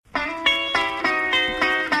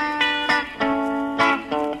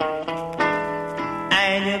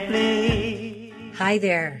Hi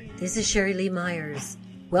there, this is Sherry Lee Myers.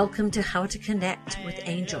 Welcome to How to Connect with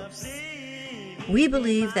Angels. We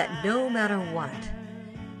believe that no matter what,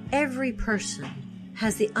 every person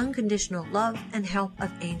has the unconditional love and help of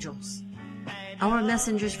angels, our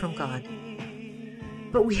messengers from God.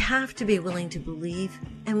 But we have to be willing to believe,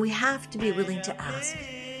 and we have to be willing to ask.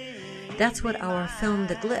 That's what our film,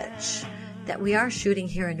 The Glitch, that we are shooting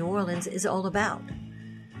here in New Orleans is all about,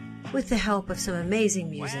 with the help of some amazing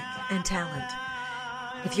music and talent.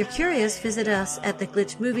 If you're curious, visit us at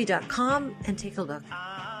theglitchmovie.com and take a look.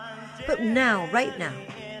 But right now,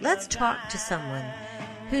 let's talk to someone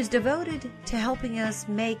who's devoted to helping us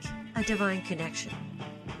make a divine connection.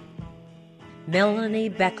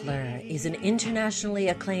 Melanie Beckler is an internationally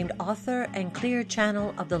acclaimed author and clear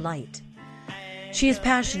channel of the light. She is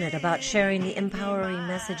passionate about sharing the empowering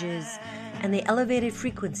messages and the elevated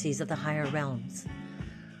frequencies of the higher realms.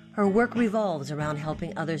 Her work revolves around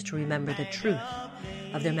helping others to remember the truth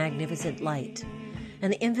of their magnificent light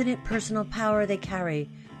and the infinite personal power they carry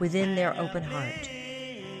within their open heart.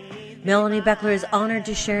 Melanie Beckler is honored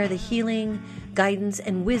to share the healing, guidance,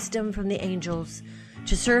 and wisdom from the angels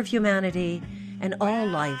to serve humanity and all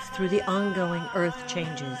life through the ongoing earth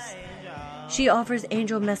changes. She offers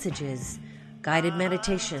angel messages, guided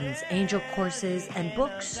meditations, angel courses, and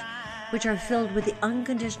books which are filled with the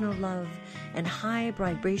unconditional love and high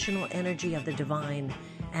vibrational energy of the divine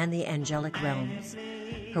and the angelic realms.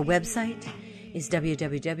 Her website is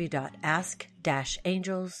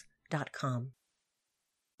www.ask-angels.com.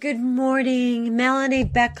 Good morning, Melanie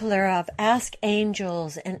Beckler of Ask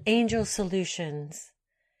Angels and Angel Solutions.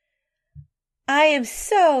 I am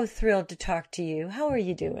so thrilled to talk to you. How are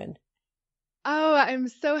you doing? Oh, I'm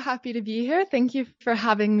so happy to be here. Thank you for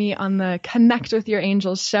having me on the Connect with Your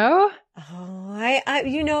Angels show. Oh,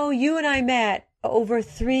 you and I met over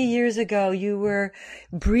 3 years ago. You were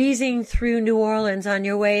breezing through New Orleans on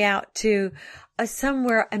your way out to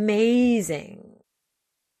somewhere amazing.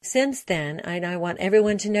 Since then, and I want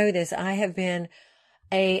everyone to know this, I have been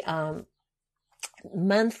a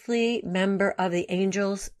monthly member of the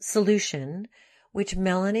Angels Solution, which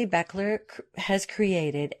Melanie Beckler has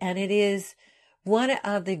created, and it is one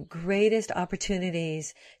of the greatest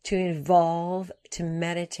opportunities to evolve, to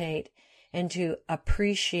meditate, and to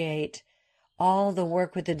appreciate all the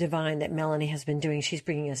work with the divine that Melanie has been doing. She's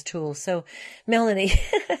bringing us tools. So, Melanie,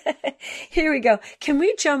 here we go. Can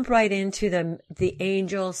we jump right into the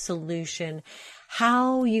Angel Solution,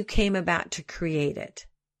 how you came about to create it?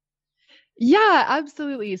 Yeah,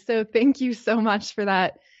 absolutely. So thank you so much for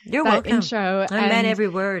that. You're welcome. Intro. I meant every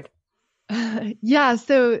word. Yeah.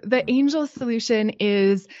 So the Angel Solution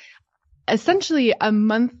is essentially a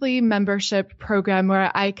monthly membership program where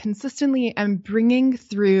I consistently am bringing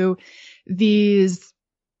through these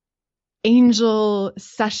angel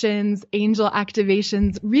sessions, angel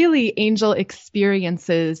activations, really angel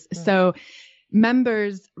experiences. Mm-hmm. So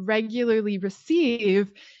members regularly receive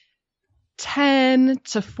 10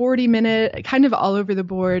 to 40 minute, kind of all over the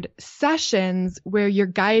board sessions where you're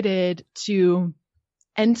guided to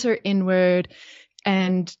enter inward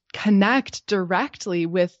and connect directly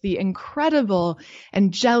with the incredible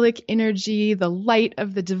angelic energy, the light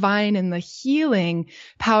of the divine, and the healing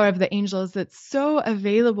power of the angels that's so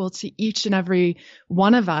available to each and every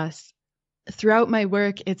one of us. Throughout my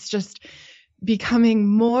work, it's just becoming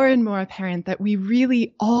more and more apparent that we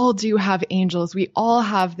really all do have angels. We all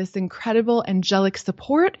have this incredible angelic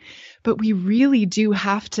support, but we really do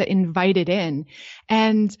have to invite it in.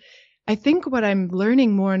 And I think what I'm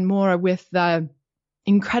learning more and more with the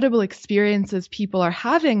incredible experiences people are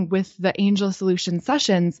having with the Angel Solution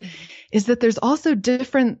sessions is that there's also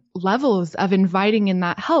different levels of inviting in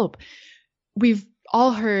that help. We've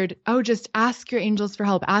all heard, oh, just ask your angels for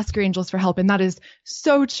help, ask your angels for help. And that is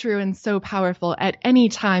so true and so powerful. At any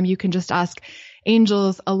time, you can just ask,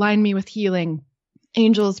 angels, align me with healing.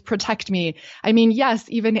 Angels, protect me. I mean, yes,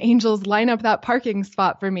 even angels, line up that parking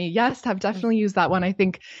spot for me. Yes, have definitely used that one. I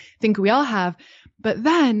think we all have. But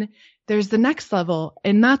then there's the next level,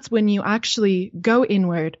 and that's when you actually go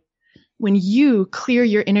inward, when you clear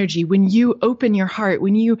your energy, when you open your heart,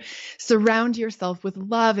 when you surround yourself with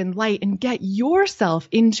love and light and get yourself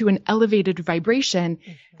into an elevated vibration,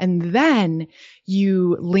 and then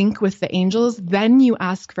you link with the angels, then you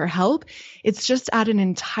ask for help. It's just at an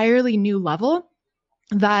entirely new level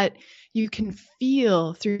that you can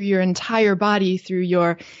feel through your entire body, through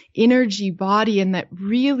your energy body, and that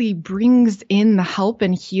really brings in the help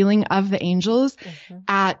and healing of the angels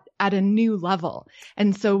at a new level.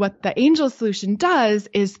 And so what the Angel Solution does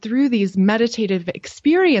is through these meditative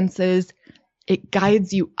experiences, it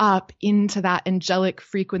guides you up into that angelic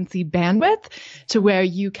frequency bandwidth to where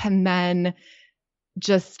you can then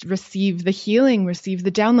just receive the healing, receive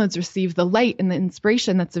the downloads, receive the light and the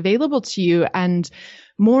inspiration that's available to you. And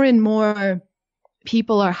more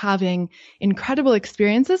people are having incredible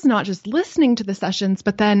experiences, not just listening to the sessions,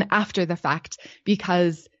 but then after the fact,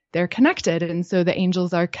 because they're connected. And so the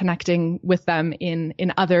angels are connecting with them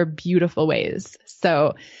in other beautiful ways.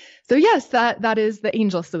 So yes, that is the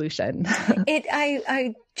angel solution.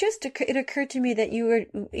 It occurred to me that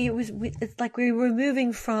it's like we were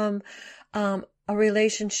moving from, a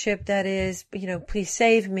relationship that is, please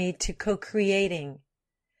save me, to co-creating.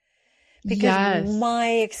 Because yes. My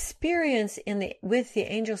experience with the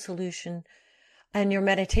angel solution and your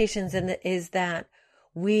meditations is that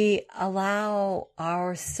we allow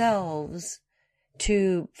ourselves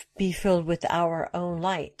to be filled with our own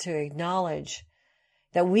light, to acknowledge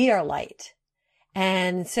that we are light.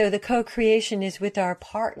 And so the co-creation is with our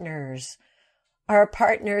partners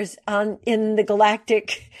in the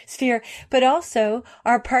galactic sphere, but also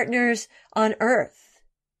our partners on Earth.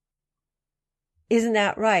 Isn't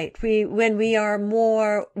that right? When we are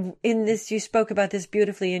more in this, you spoke about this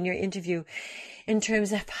beautifully in your interview, in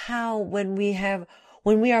terms of how when we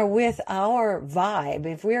are with our vibe,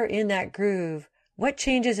 if we're in that groove, what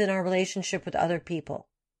changes in our relationship with other people?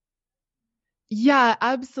 Yeah,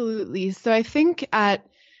 absolutely. So I think at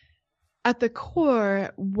the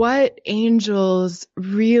core, what angels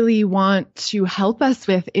really want to help us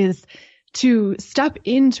with is to step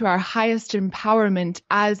into our highest empowerment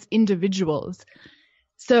as individuals.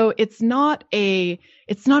 So it's not a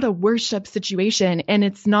worship situation, and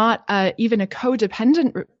it's not even a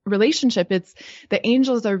codependent relationship. It's the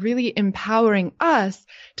angels are really empowering us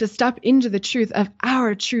to step into the truth of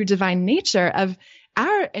our true divine nature, of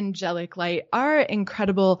our angelic light, our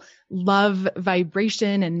incredible love,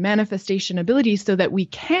 vibration, and manifestation ability, so that we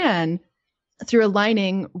can, through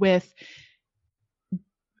aligning with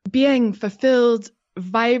being fulfilled,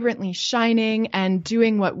 vibrantly shining, and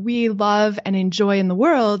doing what we love and enjoy in the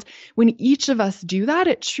world, when each of us do that,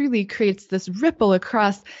 it truly creates this ripple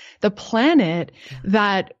across the planet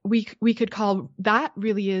that we could call, that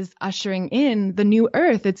really is ushering in the new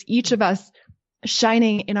earth. It's each of us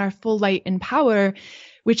shining in our full light and power,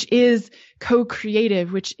 which is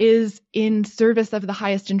co-creative, which is in service of the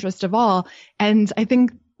highest interest of all. And I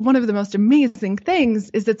think one of the most amazing things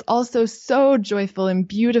is it's also so joyful and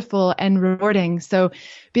beautiful and rewarding. So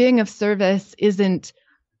being of service isn't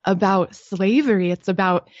about slavery. It's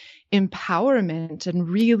about empowerment, and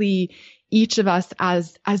really each of us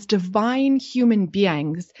as divine human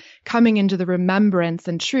beings coming into the remembrance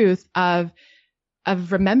and truth of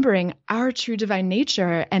remembering our true divine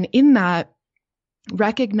nature, and in that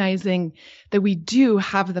recognizing that we do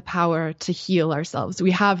have the power to heal ourselves.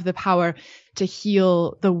 We have the power to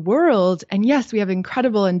heal the world. And yes, we have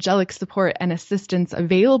incredible angelic support and assistance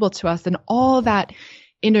available to us, and all that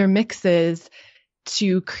intermixes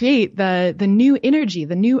to create the new energy,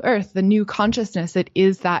 the new earth, the new consciousness. It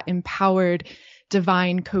is that empowered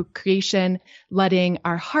divine co-creation, letting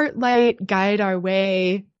our heart light guide our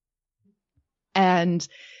way. And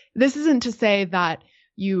this isn't to say that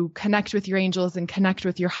you connect with your angels and connect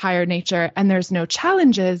with your higher nature and there's no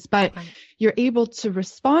challenges, but you're able to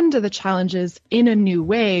respond to the challenges in a new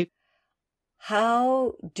way.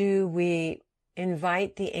 How do we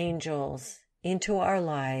invite the angels into our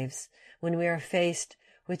lives when we are faced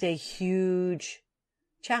with a huge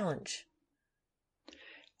challenge?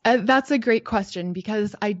 That's a great question,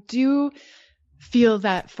 because I do feel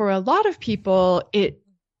that for a lot of people, it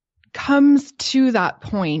comes to that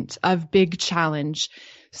point of big challenge.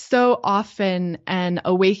 So often an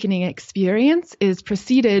awakening experience is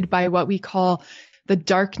preceded by what we call the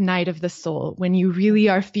dark night of the soul, when you really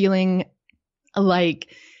are feeling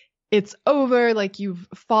like it's over, like you've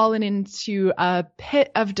fallen into a pit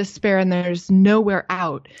of despair and there's nowhere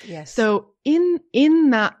out. Yes. So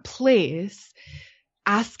in that place,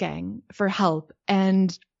 asking for help,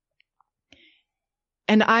 and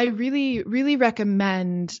I really, really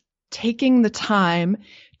recommend taking the time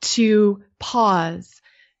to pause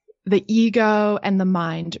the ego and the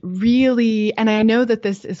mind, really. And I know that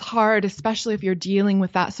this is hard, especially if you're dealing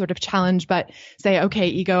with that sort of challenge, but say, okay,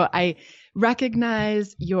 ego, I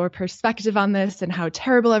recognize your perspective on this and how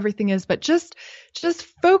terrible everything is, but just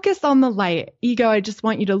focus on the light. Ego, I just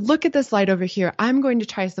want you to look at this light over here. I'm going to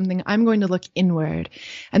try something. I'm going to look inward.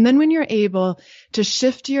 And then when you're able to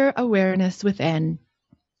shift your awareness within,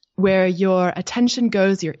 where your attention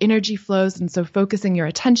goes, your energy flows. And so focusing your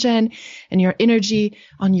attention and your energy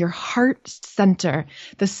on your heart center,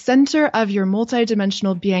 the center of your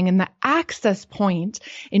multidimensional being, and the access point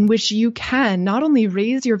in which you can not only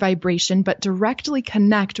raise your vibration, but directly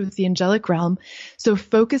connect with the angelic realm. So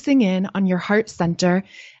focusing in on your heart center,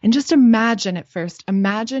 and just imagine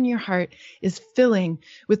your heart is filling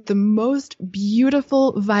with the most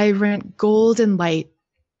beautiful, vibrant, golden light,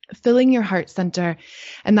 filling your heart center,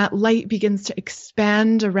 and that light begins to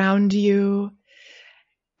expand around you,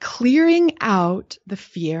 clearing out the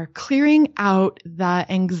fear, clearing out the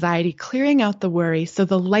anxiety, clearing out the worry. So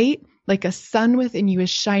the light, like a sun within you, is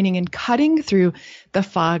shining and cutting through the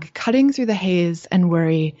fog, cutting through the haze and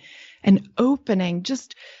worry, and opening,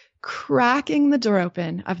 just cracking the door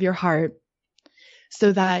open of your heart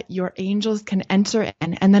so that your angels can enter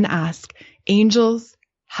in, and then ask, angels,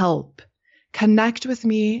 help. Connect with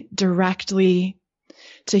me directly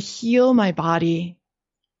to heal my body,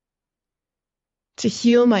 to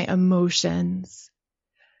heal my emotions.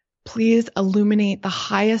 Please illuminate the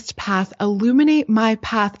highest path, illuminate my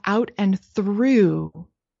path out and through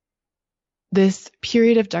this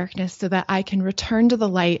period of darkness so that I can return to the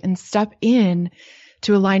light and step in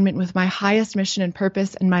to alignment with my highest mission and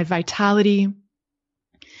purpose and my vitality.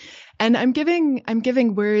 And I'm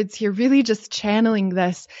giving words here, really just channeling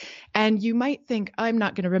this. And you might think, I'm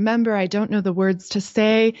not going to remember, I don't know the words to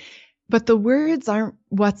say, but the words aren't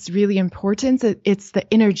what's really important. It's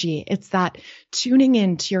the energy. It's that tuning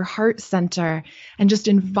into your heart center and just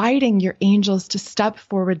inviting your angels to step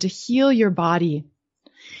forward to heal your body.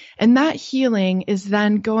 And that healing is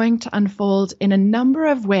then going to unfold in a number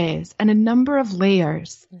of ways and a number of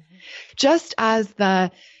layers. Mm-hmm. Just as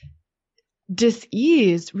the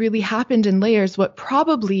dis-ease really happened in layers, what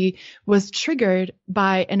probably was triggered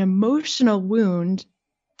by an emotional wound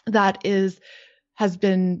that has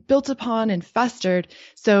been built upon and festered.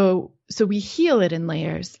 So we heal it in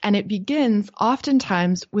layers, and it begins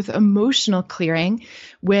oftentimes with emotional clearing,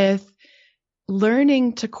 with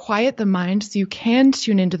learning to quiet the mind so you can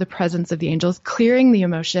tune into the presence of the angels, clearing the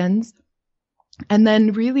emotions, and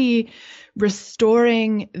then really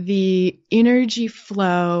restoring the energy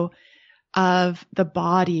flow of the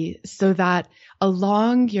body so that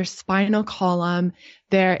along your spinal column,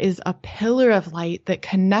 there is a pillar of light that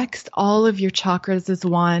connects all of your chakras as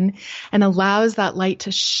one and allows that light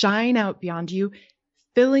to shine out beyond you,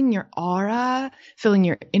 filling your aura, filling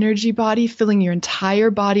your energy body, filling your entire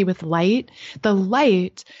body with light. The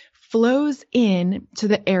light flows in to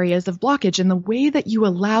the areas of blockage. And the way that you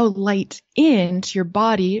allow light into your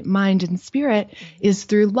body, mind, and spirit is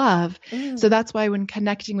through love. So that's why when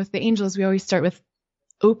connecting with the angels, we always start with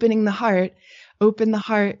opening the heart, open the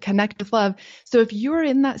heart, connect with love. So if you're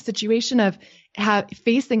in that situation of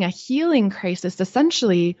facing a healing crisis,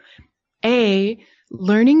 essentially,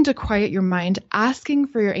 learning to quiet your mind, asking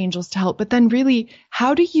for your angels to help, but then really,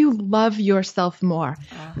 how do you love yourself more?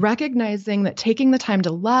 Recognizing that taking the time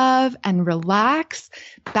to love and relax,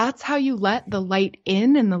 that's how you let the light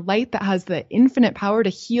in, and the light that has the infinite power to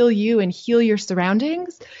heal you and heal your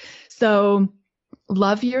surroundings. So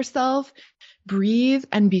love yourself, breathe,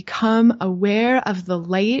 and become aware of the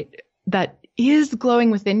light that is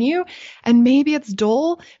glowing within you. And maybe it's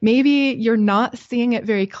dull. Maybe you're not seeing it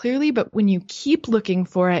very clearly, but when you keep looking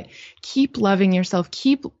for it, keep loving yourself,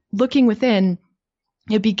 keep looking within,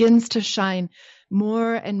 it begins to shine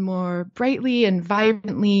more and more brightly and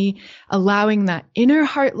vibrantly, allowing that inner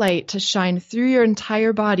heart light to shine through your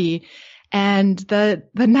entire body. And the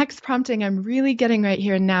next prompting I'm really getting right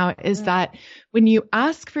here and now is that when you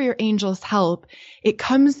ask for your angels' help, it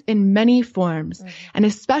comes in many forms. And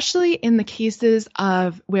especially in the cases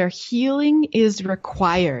of where healing is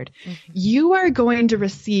required, you are going to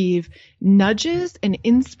receive nudges and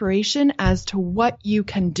inspiration as to what you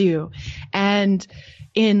can do. And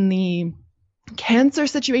in the cancer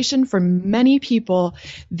situation, for many people,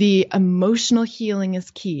 the emotional healing is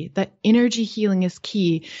key. The energy healing is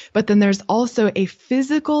key. But then there's also a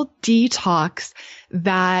physical detox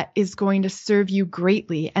that is going to serve you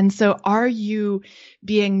greatly. And so are you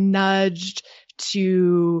being nudged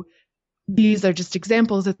to, these are just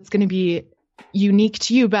examples, it's going to be unique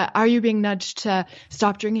to you, but are you being nudged to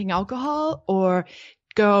stop drinking alcohol or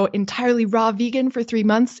go entirely raw vegan for 3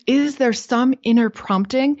 months? Is there some inner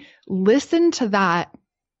prompting? Listen to that.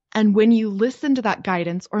 And when you listen to that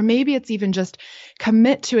guidance, or maybe it's even just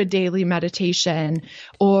commit to a daily meditation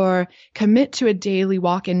or commit to a daily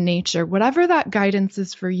walk in nature, whatever that guidance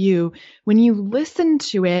is for you, when you listen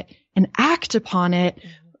to it and act upon it,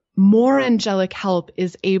 more angelic help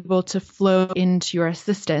is able to flow into your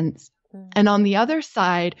assistance. And on the other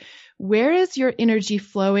side, where is your energy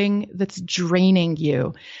flowing that's draining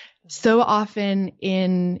you? So often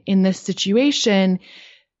in this situation,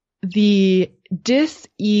 the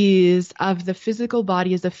dis-ease of the physical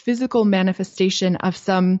body is a physical manifestation of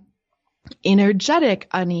some energetic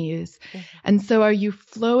unease. And so are you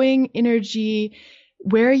flowing energy?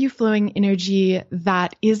 Where are you flowing energy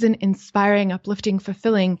that isn't inspiring, uplifting,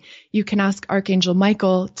 fulfilling? You can ask Archangel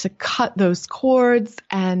Michael to cut those cords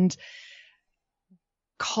and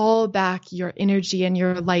call back your energy and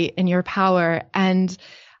your light and your power. And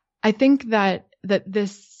I think that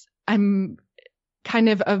this, I'm kind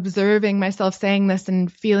of observing myself saying this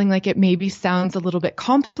and feeling like it maybe sounds a little bit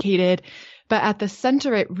complicated, but at the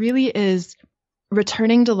center, it really is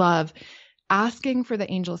returning to love, asking for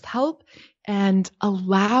the angels' help, and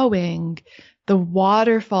allowing the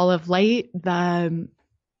waterfall of light, the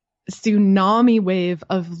tsunami wave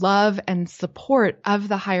of love and support of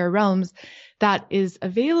the higher realms that is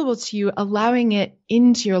available to you, allowing it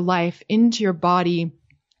into your life, into your body.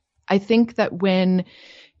 I think that when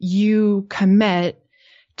you commit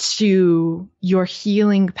to your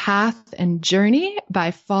healing path and journey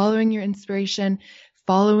by following your inspiration,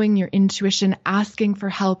 following your intuition, asking for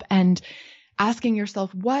help, and asking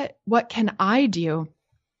yourself, what can I do?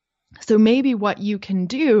 So maybe what you can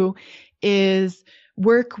do is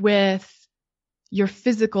work with your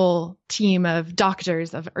physical team of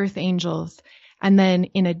doctors, of earth angels, and then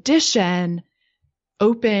in addition,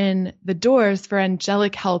 open the doors for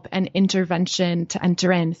angelic help and intervention to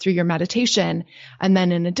enter in through your meditation. And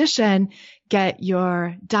then in addition, get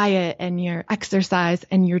your diet and your exercise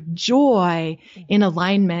and your joy in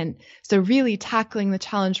alignment. So really tackling the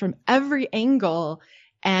challenge from every angle,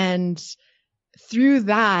 and through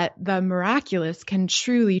that, the miraculous can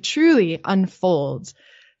truly, truly unfold.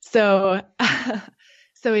 So,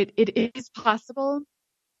 so it is possible.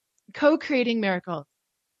 Co-creating miracles.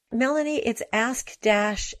 Melanie, it's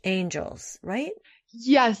Ask-Angels, right?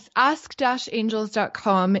 Yes,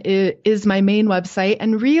 ask-angels.com is my main website.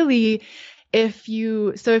 And really, if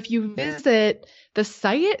you visit the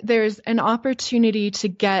site, there's an opportunity to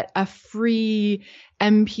get a free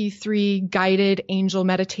MP3 guided angel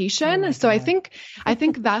meditation. Oh, so I think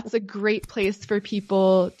that's a great place for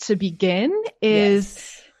people to begin,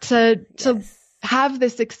 is to have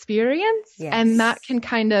this experience. Yes. And that can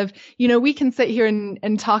kind of, we can sit here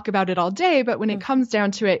and talk about it all day, but when it comes down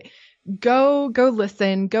to it, go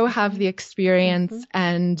listen, go have the experience.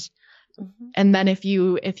 And then if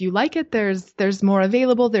you like it, there's more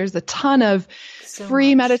available. There's a ton of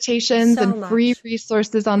free meditations and free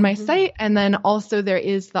resources on my site. And then also there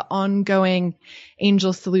is the ongoing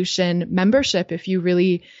Angel Solution membership if you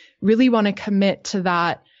really, really want to commit to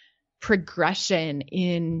that progression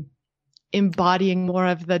in embodying more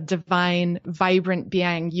of the divine, vibrant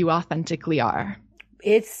being you authentically are.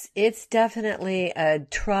 It's definitely a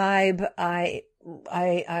tribe I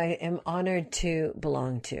am honored to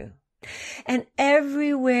belong to. And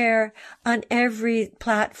everywhere, on every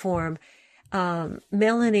platform,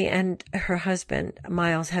 Melanie and her husband,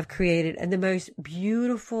 Miles, have created the most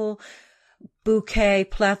beautiful bouquet,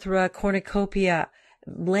 plethora, cornucopia,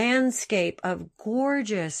 landscape of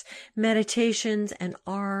gorgeous meditations and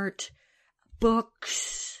art,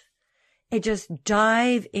 books. And just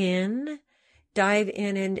dive in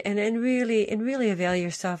and really avail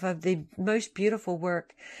yourself of the most beautiful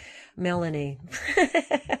work, Melanie.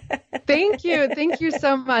 Thank you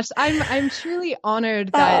so much. I'm truly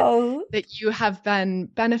honored that you have been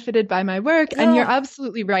benefited by my work, and you're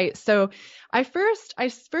absolutely right. So I first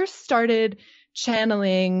started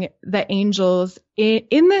channeling the angels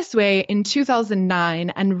in this way in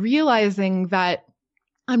 2009, and realizing that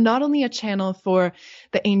I'm not only a channel for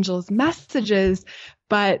the angels' messages,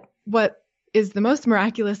 but what is the most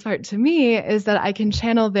miraculous part to me is that I can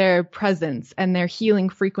channel their presence and their healing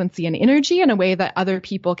frequency and energy in a way that other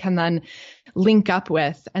people can then link up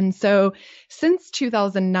with. And so since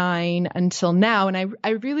 2009 until now, and I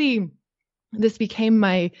really, this became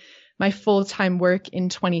my full-time work in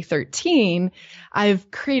 2013,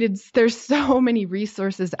 there's so many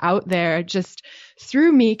resources out there just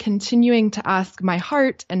through me continuing to ask my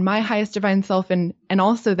heart and my highest divine self and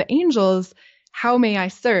also the angels, how may I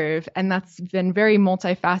serve? And that's been very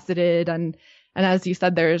multifaceted. And as you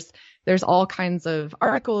said, there's all kinds of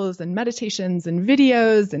articles and meditations and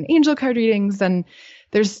videos and angel card readings, and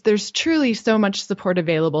there's truly so much support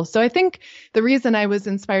available. So I think the reason I was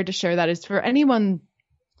inspired to share that is for anyone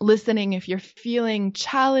listening, if you're feeling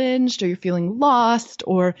challenged or you're feeling lost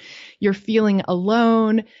or you're feeling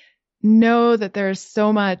alone, know that there's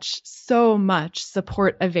so much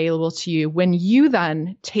support available to you when you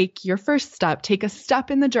then take your first step, take a step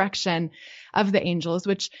in the direction of the angels,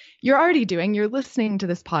 which you're already doing. You're listening to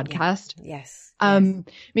this podcast. Yes.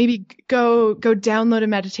 Maybe go download a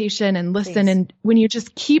meditation and listen. Please. And when you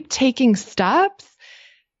just keep taking steps,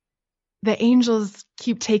 the angels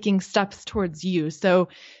keep taking steps towards you. So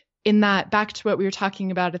in that, back to what we were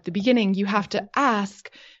talking about at the beginning, you have to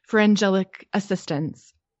ask for angelic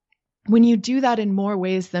assistance. When you do that in more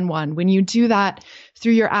ways than one, when you do that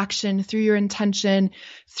through your action, through your intention,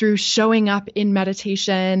 through showing up in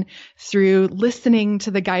meditation, through listening to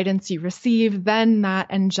the guidance you receive, then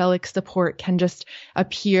that angelic support can just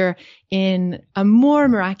appear in a more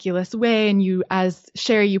miraculous way. And you, as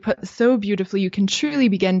Sherry, you put so beautifully, you can truly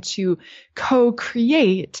begin to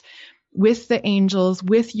co-create with the angels,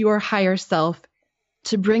 with your higher self,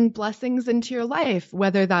 to bring blessings into your life,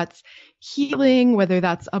 whether that's healing, whether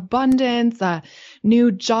that's abundance, a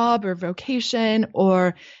new job or vocation,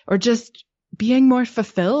 or just being more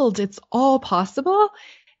fulfilled. It's all possible,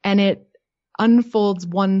 and it unfolds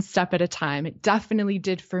one step at a time. It definitely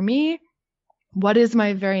did for me. What is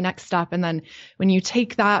my very next step? And then when you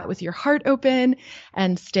take that with your heart open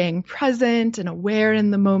and staying present and aware in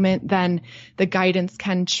the moment, then the guidance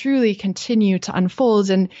can truly continue to unfold.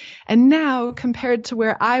 And now, compared to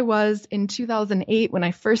where I was in 2008 when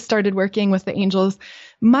I first started working with the angels,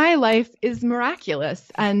 my life is miraculous.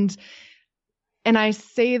 And I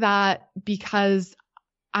say that because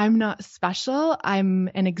I'm not special. I'm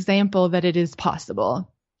an example that it is possible.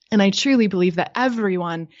 And I truly believe that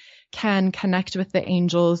everyone can connect with the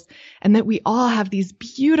angels, and that we all have these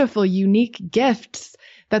beautiful, unique gifts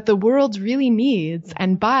that the world really needs.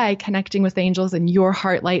 And by connecting with angels in your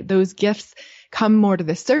heart light, those gifts come more to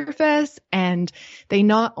the surface, and they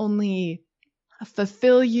not only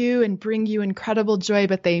fulfill you and bring you incredible joy,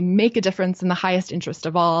 but they make a difference in the highest interest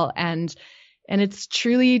of all. And it's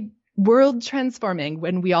truly world transforming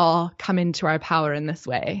when we all come into our power in this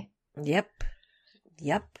way. Yep.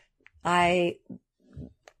 I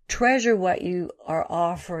treasure what you are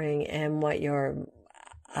offering and what you're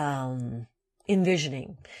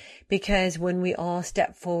envisioning, because when we all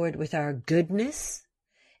step forward with our goodness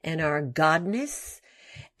and our godness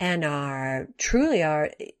and our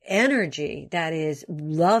energy that is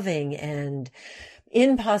loving and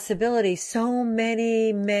in possibility, so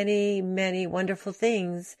many, many, many wonderful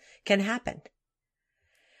things can happen.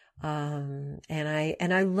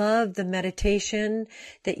 And I love the meditation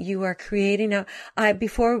that you are creating. Now,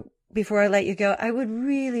 before I let you go, I would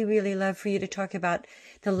really, really love for you to talk about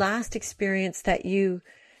the last experience that you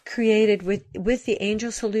created with the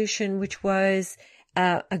Angel Solution, which was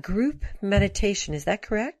a group meditation. Is that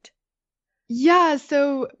correct? Yeah.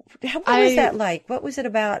 So what was that like? What was it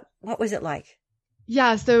about? What was it like?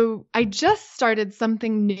 Yeah, so I just started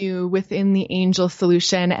something new within the Angel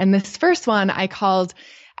Solution, and this first one I called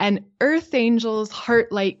an Earth Angels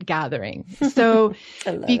Heartlight Gathering. So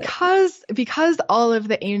because all of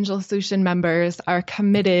the Angel Solution members are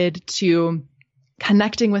committed to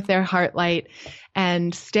connecting with their heart light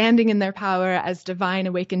and standing in their power as divine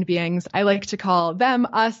awakened beings, I like to call them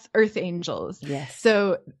us Earth Angels. Yes.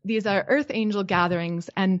 So these are Earth Angel gatherings.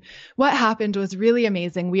 And what happened was really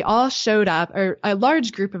amazing. We all showed up, or a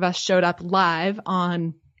large group of us showed up live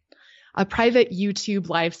on a private YouTube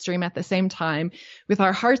live stream at the same time with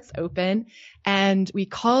our hearts open. And we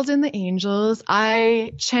called in the angels.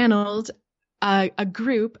 I channeled a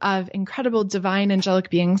group of incredible divine angelic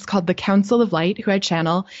beings called the Council of Light, who I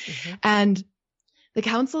channel. Mm-hmm. And the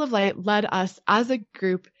Council of Light led us as a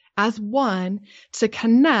group, as one, to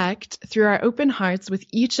connect through our open hearts with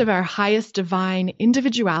each of our highest divine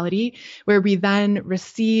individuality, where we then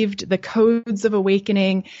received the codes of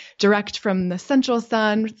awakening direct from the central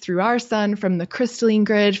sun, through our sun, from the crystalline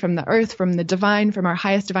grid, from the earth, from the divine, from our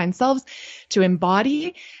highest divine selves to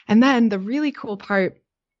embody. And then the really cool part,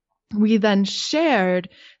 we then shared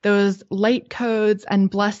those light codes and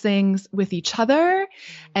blessings with each other,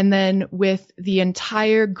 and then with the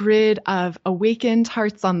entire grid of awakened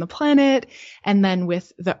hearts on the planet, and then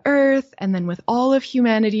with the earth, and then with all of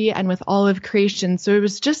humanity, and with all of creation. So it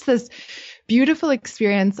was just this beautiful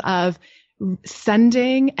experience of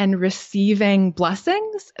sending and receiving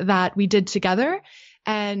blessings that we did together.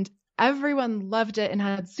 And everyone loved it and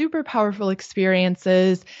had super powerful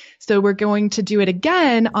experiences. So we're going to do it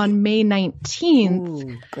again on May 19th.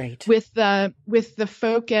 Ooh, great. With the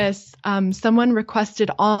focus, someone requested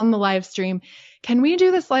on the live stream, can we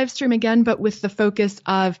do this live stream again, but with the focus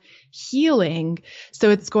of healing? So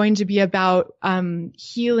it's going to be about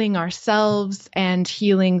healing ourselves and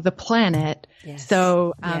healing the planet. Yes.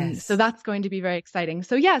 So that's going to be very exciting.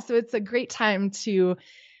 So yeah, so it's a great time to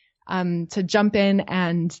jump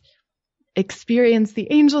in experience the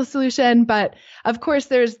angel solution. But of course,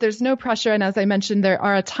 there's no pressure. And as I mentioned, there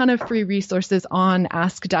are a ton of free resources on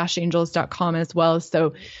ask-angels.com as well.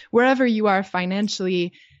 So wherever you are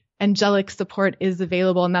financially, angelic support is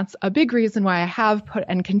available. And that's a big reason why I have put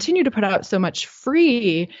and continue to put out so much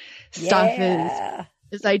free stuff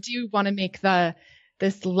is I do want to make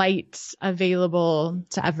this light available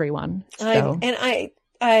to everyone. So.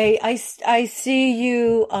 I see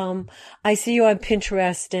you, I see you on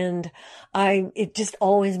Pinterest, and it just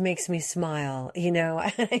always makes me smile, and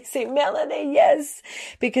I say, Melanie, yes,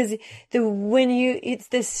 because it's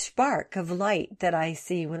this spark of light that I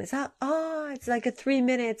see when it's it's like a 3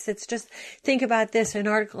 minutes. It's just think about this, an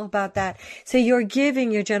article about that. So you're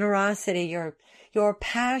giving your generosity, your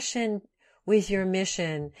passion with your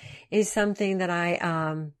mission is something that I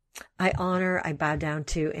honor, I bow down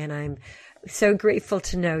to, and I'm so grateful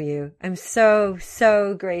to know you. I'm so,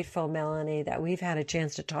 so grateful, Melanie, that we've had a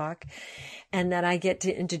chance to talk and that I get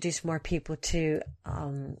to introduce more people to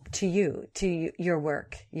you, to your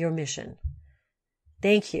work, your mission.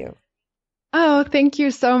 Thank you. Oh, thank you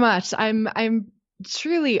so much. I'm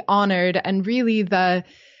truly honored, and really the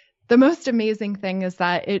most amazing thing is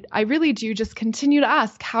that I really do just continue to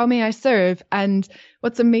ask, how may I serve? And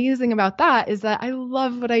what's amazing about that is that I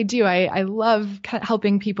love what I do. I love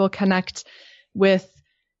helping people connect with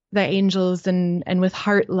the angels and with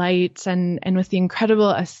heart light and with the incredible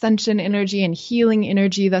ascension energy and healing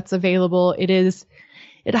energy that's available. Working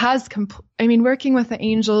with the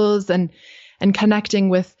angels and connecting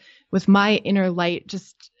with my inner light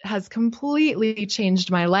just has completely changed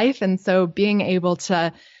my life. And so being able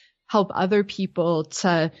to help other people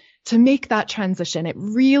to make that transition. It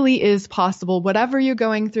really is possible. Whatever you're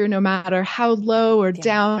going through, no matter how low or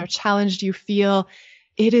down or challenged you feel,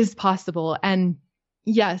 it is possible. And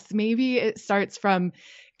yes, maybe it starts from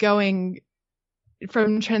transitioning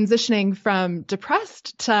from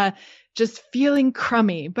depressed to just feeling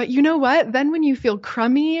crummy. But you know what? Then when you feel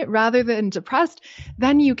crummy rather than depressed,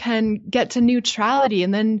 then you can get to neutrality,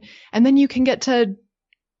 and then you can get to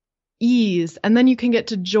ease, and then you can get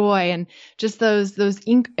to joy, and just those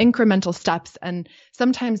incremental steps. And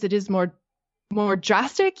sometimes it is more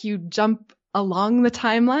drastic. You jump along the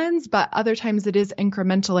timelines, but other times it is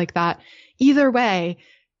incremental like that. Either way,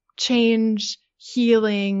 change,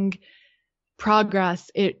 healing, progress,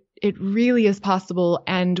 it really is possible.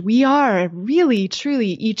 And we are really, truly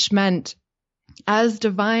each meant as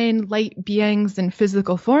divine light beings in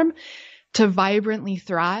physical form to vibrantly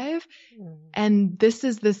thrive. And this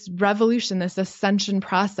is this revolution, this ascension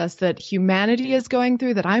process that humanity is going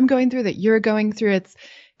through, that I'm going through, that you're going through. It's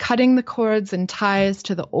cutting the cords and ties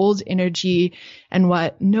to the old energy and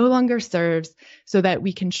what no longer serves, so that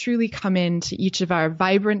we can truly come into each of our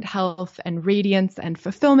vibrant health and radiance and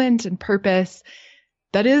fulfillment and purpose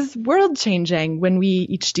that is world changing when we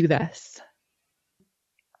each do this.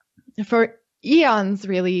 For eons,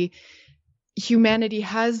 really, humanity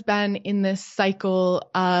has been in this cycle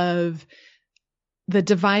of the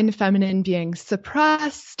divine feminine being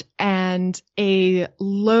suppressed and a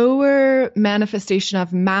lower manifestation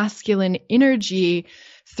of masculine energy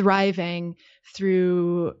thriving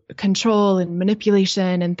through control and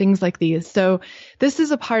manipulation and things like these. So this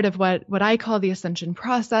is a part of what I call the ascension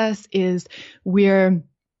process, is where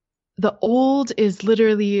the old is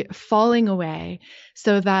literally falling away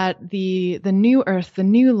so that the new earth, the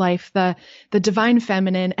new life, the divine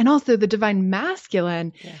feminine, and also the divine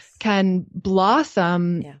masculine can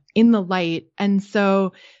blossom in the light. And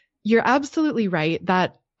so you're absolutely right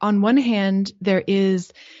that on one hand, there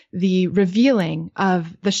is the revealing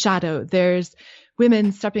of the shadow. There's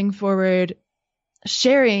women stepping forward,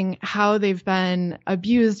 sharing how they've been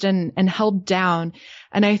abused and held down.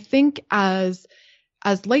 And I think as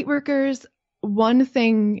light workers, one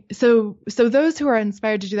thing, so those who are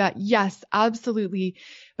inspired to do that, yes, absolutely.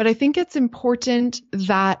 But I think it's important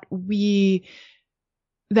that we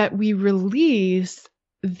release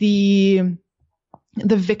the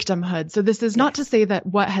victimhood. So this is not to say that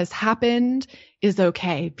what has happened is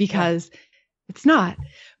okay, because it's not.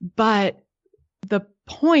 But the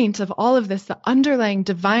point of all of this, the underlying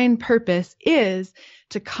divine purpose, is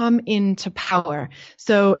to come into power.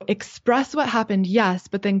 So express what happened, yes,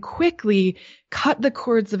 but then quickly cut the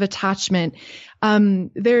cords of attachment.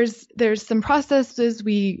 There's some processes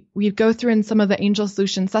we go through in some of the Angel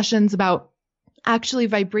Solution sessions about actually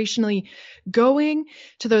vibrationally going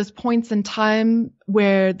to those points in time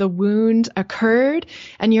where the wound occurred,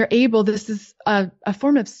 and you're able, this is a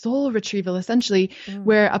form of soul retrieval, essentially,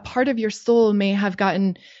 where a part of your soul may have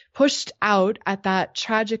gotten pushed out at that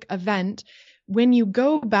tragic event, when you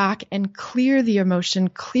go back and clear the emotion,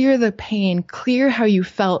 clear the pain, clear how you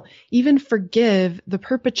felt, even forgive the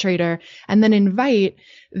perpetrator, and then invite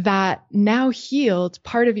that now healed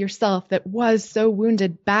part of yourself that was so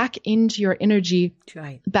wounded back into your energy,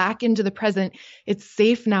 right, back into the present. It's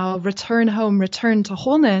safe now. Return home, return to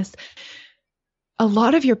wholeness. A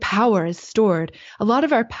lot of your power is stored. A lot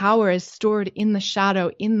of our power is stored in the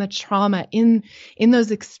shadow, in the trauma, in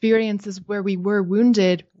those experiences where we were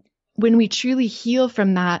wounded. When we truly heal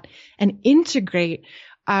from that and integrate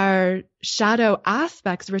our shadow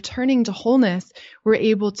aspects, returning to wholeness, we're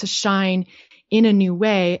able to shine in a new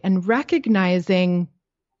way, and recognizing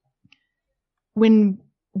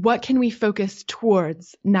what can we focus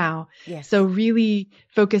towards now? Yes. So really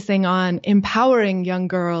focusing on empowering young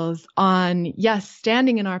girls, on, yes,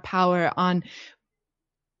 standing in our power, on,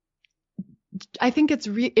 I think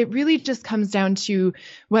it really just comes down to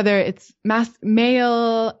whether it's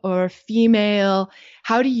male or female.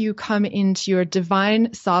 How do you come into your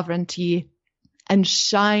divine sovereignty and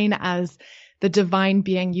shine as the divine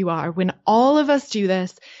being you are? When all of us do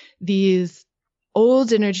this, these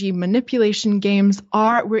old energy manipulation games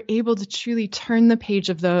we're able to truly turn the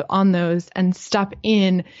page on those and step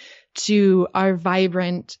in to our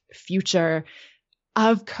vibrant future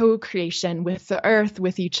of co-creation with the earth,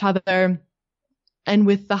 with each other, and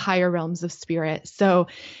with the higher realms of spirit. So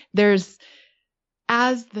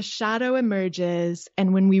as the shadow emerges,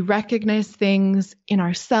 and when we recognize things in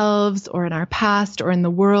ourselves or in our past or in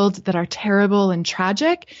the world that are terrible and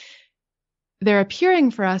tragic, they're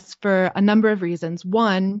appearing for us for a number of reasons.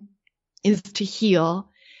 One is to heal.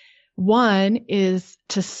 One is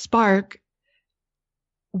to spark,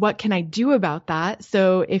 what can I do about that?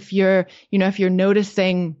 So if you're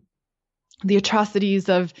noticing the atrocities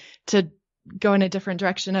to go in a different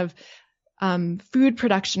direction of food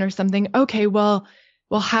production or something, okay, well,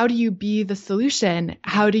 how do you be the solution?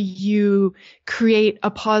 How do you create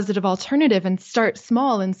a positive alternative and start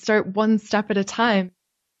small and start one step at a time?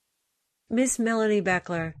 Miss Melanie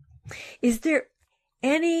Beckler, is there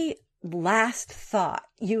any last thought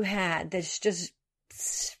you had that's just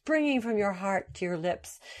springing from your heart to your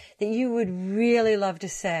lips that you would really love to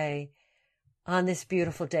say on this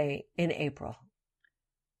beautiful day in April?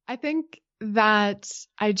 I think that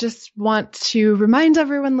I just want to remind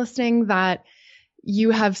everyone listening that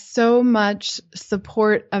you have so much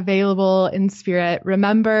support available in spirit.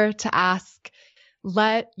 Remember to ask.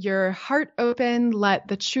 Let your heart open. Let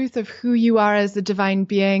the truth of who you are as a divine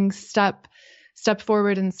being step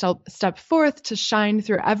forward and step forth to shine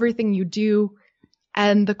through everything you do.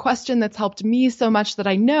 And the question that's helped me so much that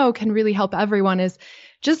I know can really help everyone is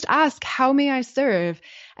just ask, how may I serve?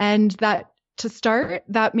 And that to start,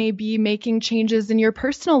 that may be making changes in your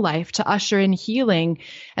personal life to usher in healing.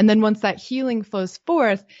 And then once that healing flows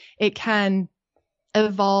forth, it can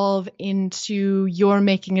evolve into your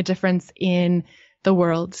making a difference in the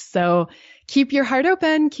world. So keep your heart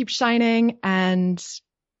open, keep shining, and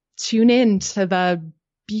tune in to the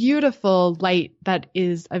beautiful light that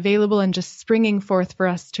is available and just springing forth for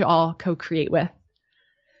us to all co-create with.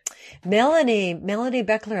 Melanie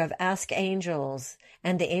Beckler of Ask Angels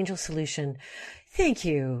and the Angel Solution. Thank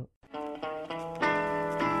you.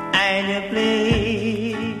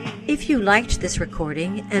 If you liked this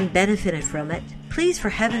recording and benefited from it, please, for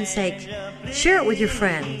heaven's sake, share it with your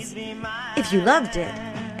friends. If you loved it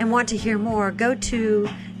and want to hear more, go to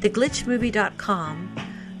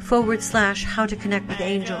theglitchmovie.com/how to connect with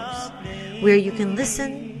angels, where you can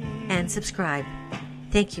listen and subscribe.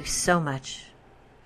 Thank you so much.